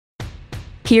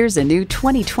Here's a new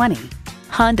 2020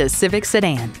 Honda Civic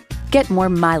sedan. Get more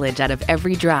mileage out of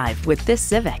every drive with this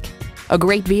Civic. A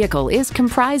great vehicle is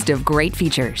comprised of great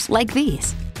features like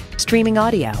these: streaming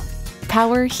audio,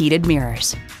 power heated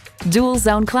mirrors, dual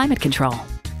zone climate control,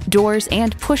 doors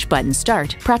and push-button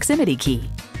start proximity key,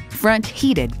 front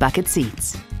heated bucket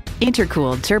seats,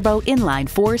 intercooled turbo inline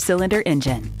 4-cylinder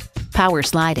engine, power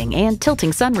sliding and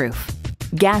tilting sunroof,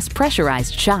 gas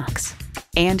pressurized shocks,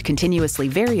 and continuously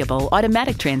variable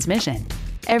automatic transmission.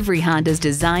 Every Honda is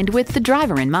designed with the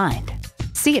driver in mind.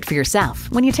 See it for yourself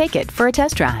when you take it for a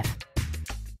test drive.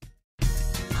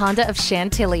 Honda of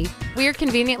Chantilly. We're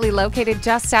conveniently located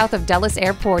just south of Dulles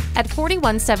Airport at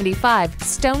 4175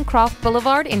 Stonecroft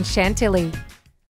Boulevard in Chantilly.